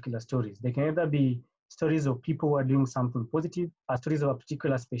those particular stories. They can either be stories of people who are doing something positive, or stories of a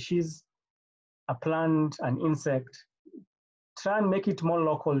particular species, a plant, an insect. Try and make it more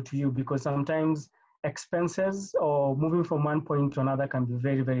local to you, because sometimes expenses or moving from one point to another can be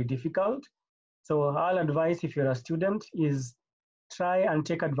very, very difficult. So I'll advise, if you're a student, is try and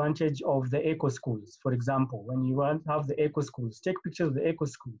take advantage of the eco schools. For example, when you have the eco schools, take pictures of the eco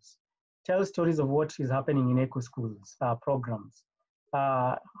schools. tell stories of what is happening in eco schools programs,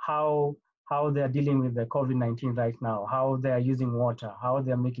 how they're dealing with the COVID-19 right now, how they're using water, how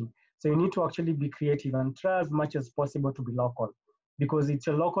they're making. So you need to actually be creative and try as much as possible to be local, because it's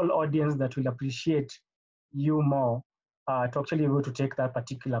a local audience that will appreciate you more to actually be able to take that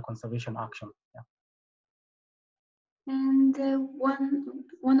particular conservation action. Yeah. And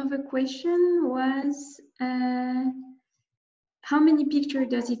one of the question was, how many pictures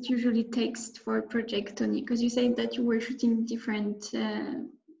does it usually takes for a project, Tony? Because you said that you were shooting different,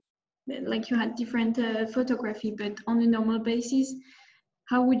 like you had different photography, but on a normal basis,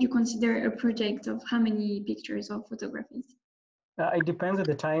 how would you consider a project of how many pictures or photographies? It depends at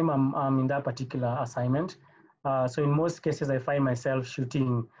the time I'm in that particular assignment. So in most cases, I find myself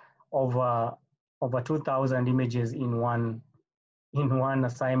shooting over 2,000 images in one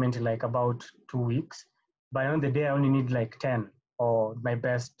assignment, like about 2 weeks. By the end of the day, I only need like 10, or my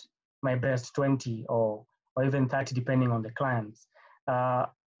best 20, or even 30, depending on the clients.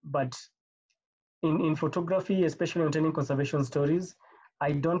 But in photography, especially when telling conservation stories,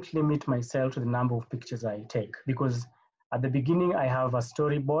 I don't limit myself to the number of pictures I take, because at the beginning I have a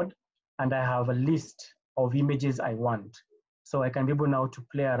storyboard and I have a list of images I want. So I can be able now to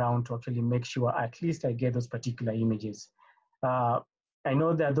play around to actually make sure at least I get those particular images. I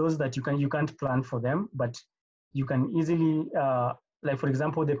know there are those that you can't plan for them, but you can easily, like for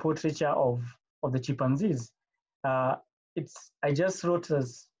example, the portraiture of the chimpanzees. I just wrote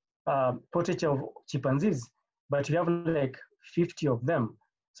as portraiture of chimpanzees, but you have like 50 of them.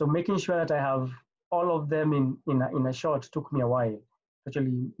 So making sure that I have all of them in a shot took me a while.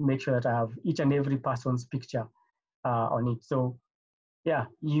 Actually, make sure that I have each and every person's picture on it. So yeah,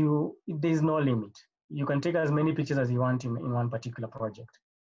 there's no limit. You can take as many pictures as you want in one particular project.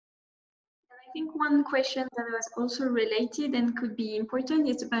 I think one question that was also related and could be important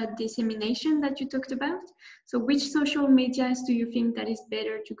is about dissemination that you talked about. So which social medias do you think that is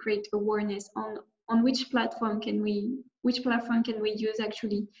better to create awareness on? On which platform can we use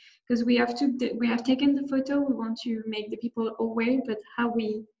actually? Because we have taken the photo, we want to make the people aware, but how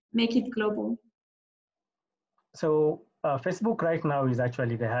we make it global? So Facebook right now is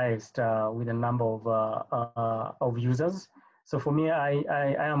actually the highest with a number of users. So for me,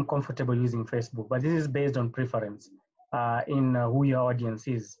 I am comfortable using Facebook, but this is based on preference in who your audience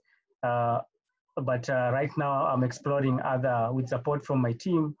is. But right now I'm exploring with support from my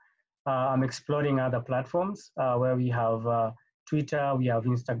team, I'm exploring other platforms where we have Twitter, we have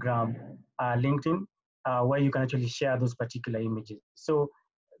Instagram, LinkedIn, where you can actually share those particular images. So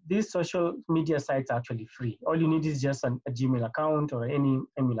these social media sites are actually free. All you need is just a Gmail account or any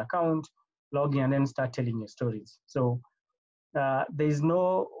email account, log in, and then start telling your stories. So there is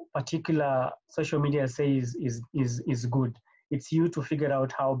no particular social media say is good. It's you to figure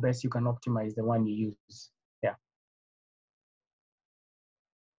out how best you can optimize the one you use. Yeah.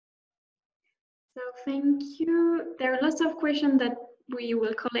 So thank you. There are lots of questions that we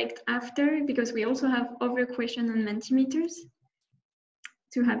will collect after, because we also have other questions on Mentimeters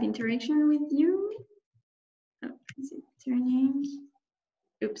to have interaction with you. Oh, is it turning?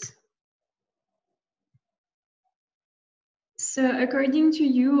 Oops. So according to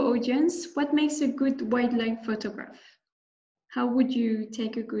you, audience, what makes a good wildlife photograph? How would you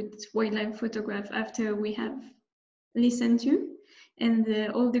take a good wildlife photograph after we have listened to? And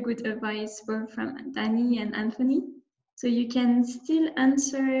all the good advice were from Danny and Anthony. So you can still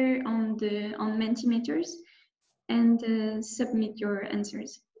answer on Mentimeters and submit your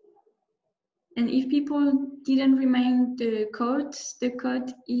answers. And if people didn't remind the code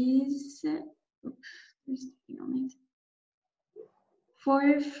is, oops, on it,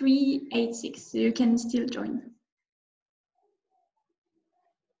 4386. So you can still join.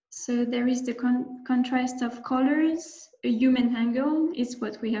 So there is the contrast of colors. A human angle is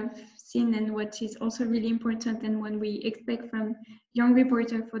what we have seen and what is also really important and what we expect from young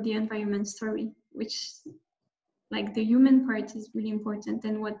reporter for the environment story, which like the human part is really important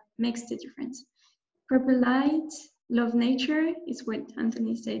and what makes the difference. Purple light, love nature is what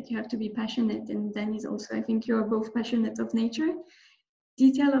Anthony said, you have to be passionate, and then is also, I think you're both passionate of nature.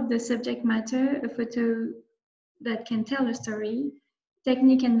 Detail of the subject matter, a photo that can tell a story.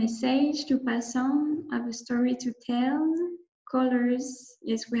 Technique and message to pass on, have a story to tell. Colors,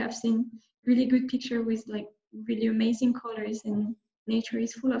 yes, we have seen really good picture with like really amazing colors, and nature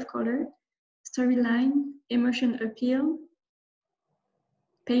is full of color. Storyline, emotion appeal.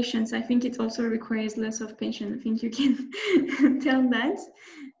 Patience, I think it also requires less of patience. I think you can tell that.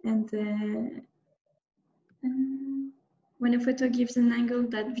 And when a photo gives an angle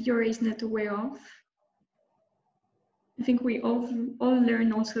that viewer is not aware of, I think we all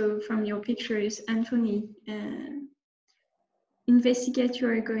learn also from your pictures, Anthony. Investigate, you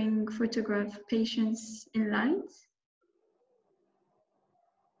are going photograph patients in light.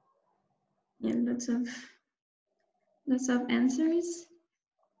 Yeah, lots of answers.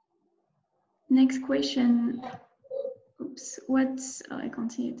 Next question. Oops, I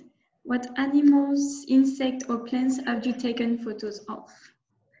can't see it. What animals, insects, or plants have you taken photos of?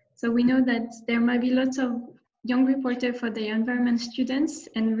 So we know that there might be lots of young reporters for the environment students,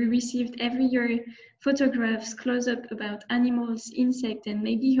 and we received every year photographs close up about animals, insects, and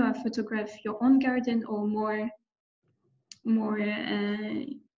maybe you have photographed your own garden or more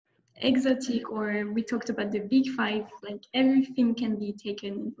exotic, or we talked about the big five, like everything can be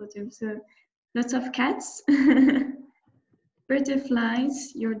taken in photos. So lots of cats,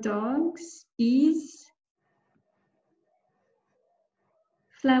 butterflies, your dogs, bees,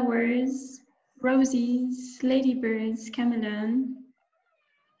 flowers, roses, ladybirds, chameleon,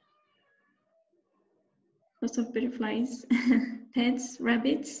 lots of butterflies, pets,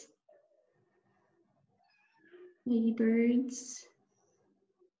 rabbits, ladybirds,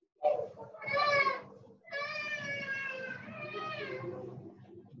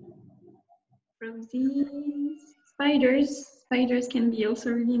 roses, spiders. Spiders can be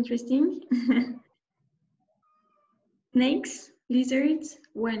also really interesting. Snakes, lizards,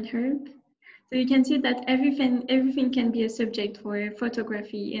 wild herb. So you can see that everything can be a subject for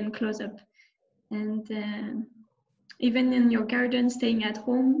photography and close-up. And even in your garden, staying at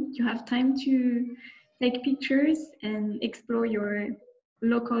home, you have time to take pictures and explore your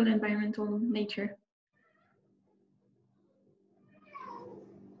local environmental nature.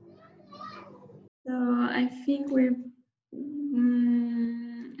 So I think we're,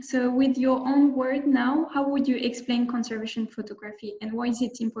 so with your own word now, how would you explain conservation photography and why is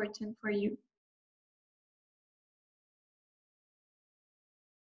it important for you?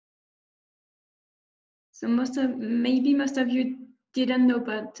 So maybe most of you didn't know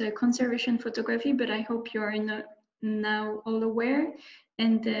about conservation photography, but I hope you are now all aware,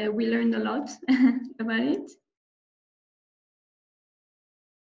 and we learned a lot about it.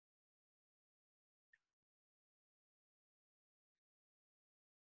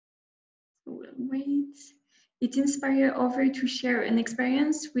 So we'll wait. It inspires others to share an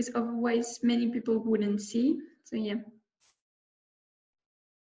experience which otherwise many people wouldn't see. So yeah.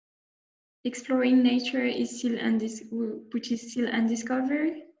 Exploring nature is still which is still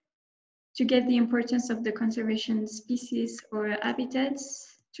undiscovered. To get the importance of the conservation species or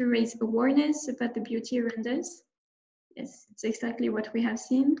habitats, to raise awareness about the beauty around us. Yes, it's exactly what we have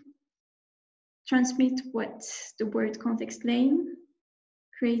seen. Transmit what the word can't explain.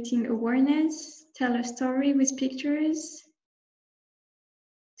 Creating awareness, tell a story with pictures.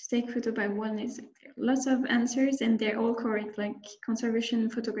 To take photo by wellness. Lots of answers and they're all correct, like conservation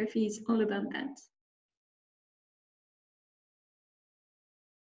photography is all about that.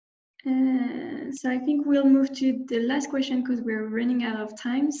 So I think we'll move to the last question because we're running out of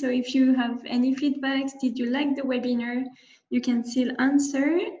time. So if you have any feedbacks, did you like the webinar? You can still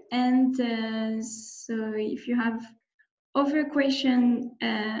answer. And so if you have other questions,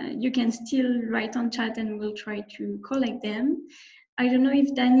 you can still write on chat and we'll try to collect them. I don't know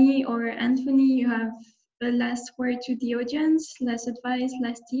if Danny or Anthony, you have a last word to the audience, last advice,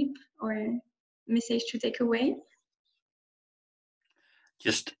 last tip, or message to take away.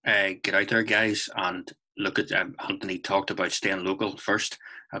 Just get out there, guys, and look at Anthony talked about staying local first,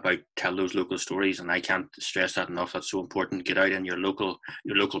 about tell those local stories, and I can't stress that enough. That's so important. Get out in your local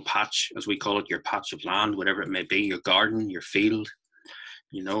patch, as we call it, your patch of land, whatever it may be, your garden, your field.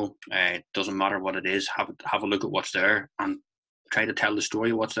 You know, it doesn't matter what it is. Have a look at what's there and try to tell the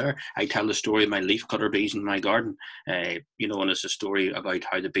story of what's there. I tell the story of my leaf cutter bees in my garden, you know, and it's a story about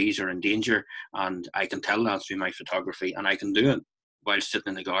how the bees are in danger, and I can tell that through my photography, and I can do it while sitting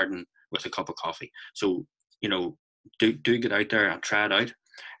in the garden with a cup of coffee. So, you know, do get out there and try it out.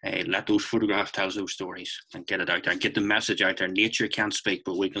 Let those photographs tell those stories and get it out there and get the message out there. Nature can't speak,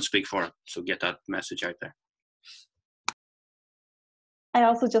 but we can speak for it. So get that message out there. I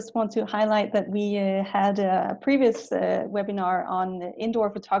also just want to highlight that we had a previous webinar on indoor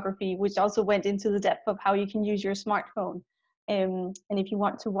photography, which also went into the depth of how you can use your smartphone. And if you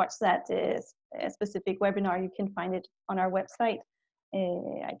want to watch that specific webinar, you can find it on our website.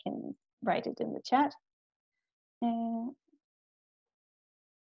 I can write it in the chat.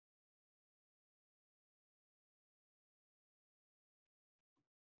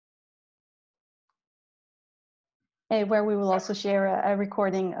 Where we will also share a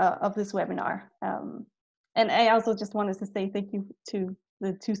recording of this webinar. And I also just wanted to say thank you to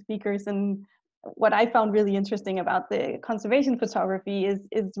the two speakers and what I found really interesting about the conservation photography is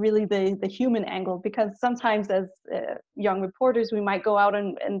really the human angle, because sometimes as young reporters, we might go out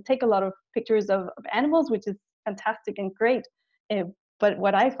and take a lot of pictures of animals, which is fantastic and great. But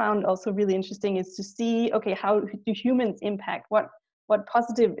what I found also really interesting is to see, okay, how do humans impact? What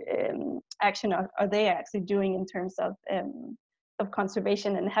positive action are they actually doing in terms of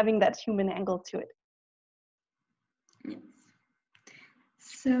conservation, and having that human angle to it? Yes.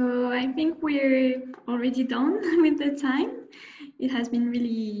 So I think we're already done with the time. It has been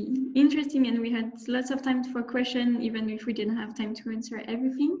really interesting, and we had lots of time for questions, even if we didn't have time to answer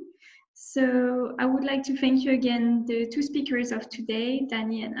everything. So I would like to thank you again, the two speakers of today,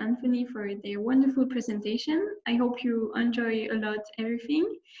 Danny and Anthony, for their wonderful presentation. I hope you enjoy a lot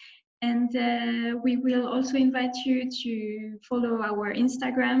everything. And we will also invite you to follow our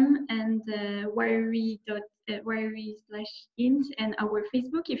Instagram and wirery.wirery/int and our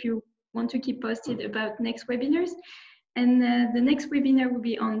Facebook if you want to keep posted about next webinars. And the next webinar will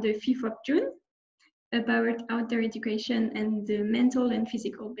be on the 5th of June about outdoor education and the mental and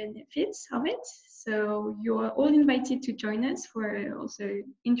physical benefits of it. So you are all invited to join us for also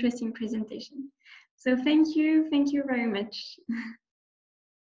interesting presentation. So thank you very much.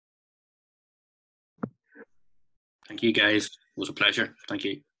 Thank you, guys. It was a pleasure. Thank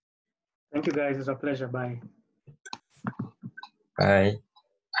you. Thank you, guys. It's a pleasure. Bye. Bye.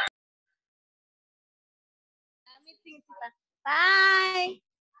 Bye.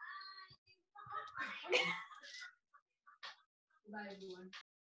 Bye, everyone.